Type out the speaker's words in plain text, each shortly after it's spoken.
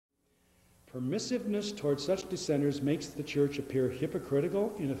Permissiveness towards such dissenters makes the church appear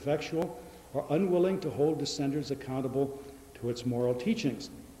hypocritical, ineffectual, or unwilling to hold dissenters accountable to its moral teachings.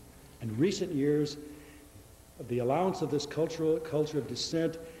 In recent years, the allowance of this culture of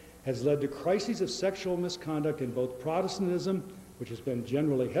dissent has led to crises of sexual misconduct in both Protestantism, which has been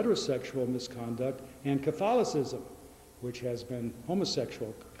generally heterosexual misconduct, and Catholicism, which has been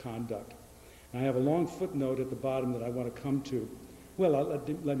homosexual conduct. And I have a long footnote at the bottom that I want to come to. Well,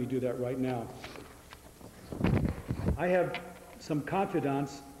 let me do that right now. I have some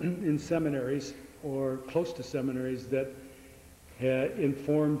confidants in seminaries, or close to seminaries, that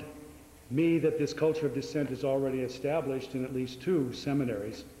informed me that this culture of dissent is already established in at least 2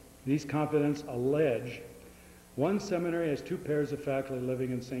 seminaries. These confidants allege one seminary has 2 pairs of faculty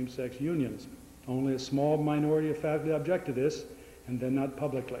living in same-sex unions. Only a small minority of faculty object to this, and then not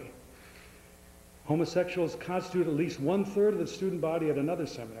publicly. Homosexuals constitute at least 1/3 of the student body at another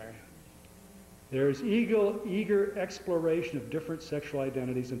seminary. There is eager exploration of different sexual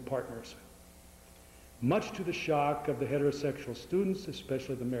identities and partners, much to the shock of the heterosexual students,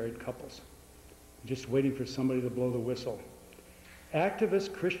 especially the married couples. Just waiting for somebody to blow the whistle.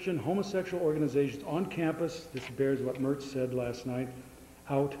 Activist Christian homosexual organizations on campus, this bears what Mertz said last night,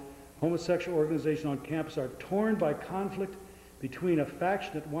 homosexual organizations on campus are torn by conflict between a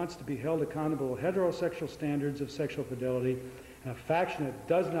faction that wants to be held accountable to heterosexual standards of sexual fidelity and a faction that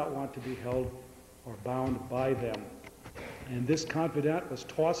does not want to be held or bound by them. And this confidant was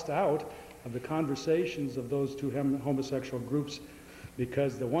tossed out of the conversations of those 2 homosexual groups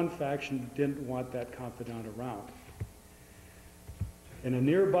because the one faction didn't want that confidant around. In a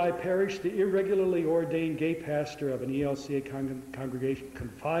nearby parish, the irregularly ordained gay pastor of an ELCA congregation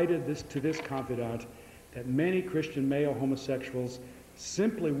confided to this confidant that many Christian male homosexuals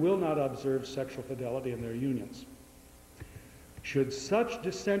simply will not observe sexual fidelity in their unions. Should such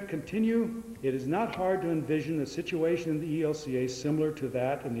dissent continue, it is not hard to envision a situation in the ELCA similar to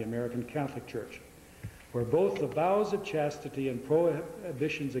that in the American Catholic Church, where both the vows of chastity and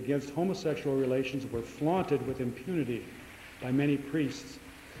prohibitions against homosexual relations were flaunted with impunity by many priests.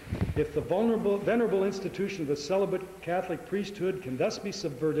 If the venerable institution of the celibate Catholic priesthood can thus be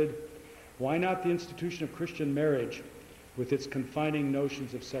subverted, why not the institution of Christian marriage with its confining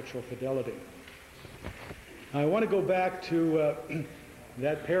notions of sexual fidelity? Now, I want to go back to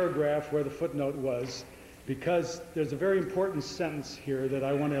that paragraph where the footnote was, because there's a very important sentence here that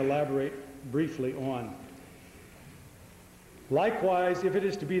I want to elaborate briefly on. Likewise, if it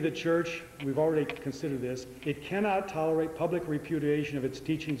is to be the church, we've already considered this, it cannot tolerate public repudiation of its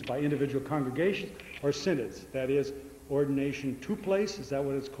teachings by individual congregations or synods. That is, ordination to place, is that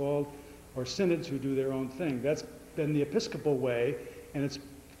what it's called? Or synods who do their own thing. That's been the Episcopal way, and it's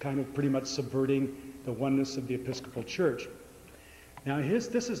kind of pretty much subverting the oneness of the Episcopal Church. Now,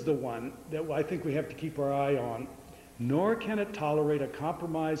 this is the one that I think we have to keep our eye on. Nor can it tolerate a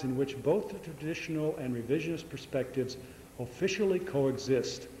compromise in which both the traditional and revisionist perspectives officially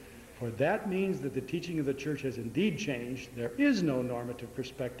coexist, for that means that the teaching of the church has indeed changed. There is no normative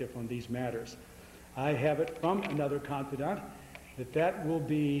perspective on these matters. I have it from another confidant that will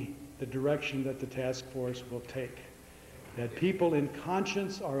be the direction that the task force will take, that people in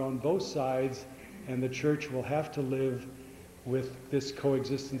conscience are on both sides, and the church will have to live with this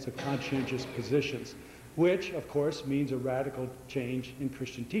coexistence of conscientious positions, which of course means a radical change in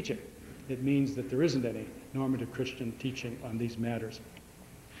Christian teaching. It means that there isn't any normative Christian teaching on these matters.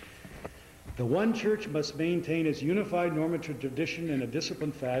 The one church must maintain its unified normative tradition in a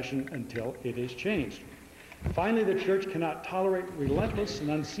disciplined fashion until it is changed. Finally, the church cannot tolerate relentless and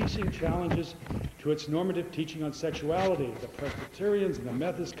unceasing challenges to its normative teaching on sexuality. The Presbyterians and the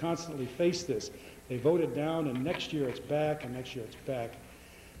Methodists constantly face this. They vote it down, and next year it's back, and next year it's back.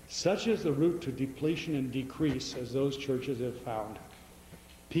 Such is the route to depletion and decrease, as those churches have found.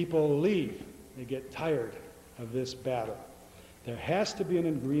 People leave. They get tired of this battle. There has to be an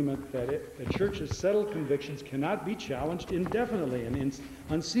agreement that the church's settled convictions cannot be challenged indefinitely and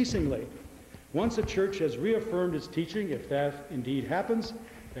unceasingly. Once a church has reaffirmed its teaching, if that indeed happens,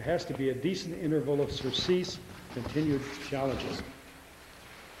 there has to be a decent interval of surcease, continued challenges.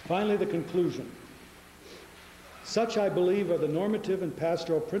 Finally, the conclusion. Such, I believe, are the normative and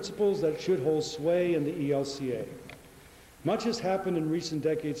pastoral principles that should hold sway in the ELCA. Much has happened in recent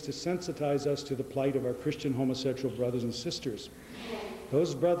decades to sensitize us to the plight of our Christian homosexual brothers and sisters.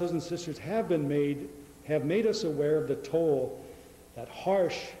 Those brothers and sisters have made us aware of the toll that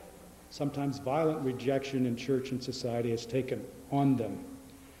harsh, sometimes violent rejection in church and society has taken on them.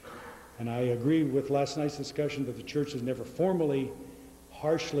 And I agree with last night's discussion that the church has never formally,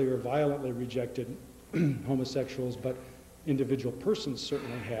 harshly, or violently rejected homosexuals, but individual persons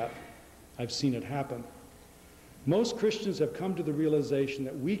certainly have. I've seen it happen. Most Christians have come to the realization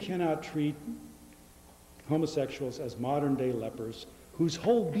that we cannot treat homosexuals as modern-day lepers whose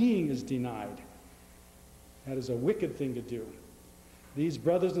whole being is denied. That is a wicked thing to do. These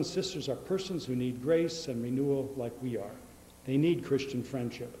brothers and sisters are persons who need grace and renewal like we are. They need Christian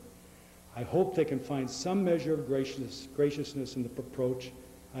friendship. I hope they can find some measure of graciousness in the approach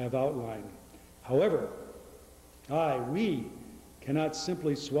I have outlined. However, we cannot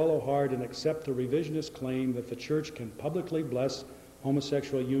simply swallow hard and accept the revisionist claim that the church can publicly bless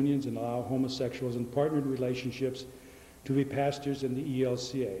homosexual unions and allow homosexuals in partnered relationships to be pastors in the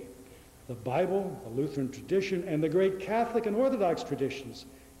ELCA. The Bible, the Lutheran tradition, and the great Catholic and Orthodox traditions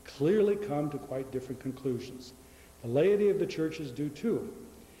clearly come to quite different conclusions. The laity of the churches do too.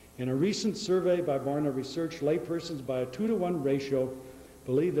 In a recent survey by Barna Research, laypersons by a 2-to-1 ratio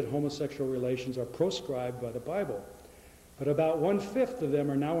believe that homosexual relations are proscribed by the Bible. But about 1/5 of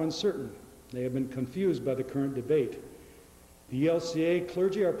them are now uncertain. They have been confused by the current debate. The ELCA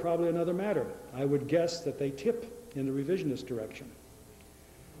clergy are probably another matter. I would guess that they tip in the revisionist direction.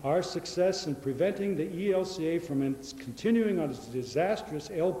 Our success in preventing the ELCA from continuing on its disastrous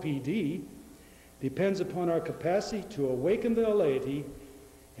LPD depends upon our capacity to awaken the laity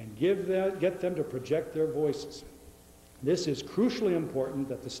and get them to project their voices. This is crucially important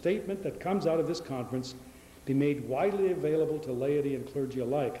that the statement that comes out of this conference be made widely available to laity and clergy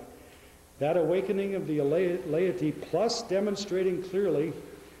alike. That awakening of the laity, plus demonstrating clearly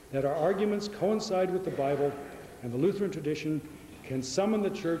that our arguments coincide with the Bible and the Lutheran tradition, can summon the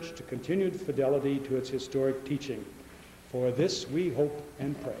church to continued fidelity to its historic teaching. For this we hope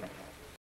and pray.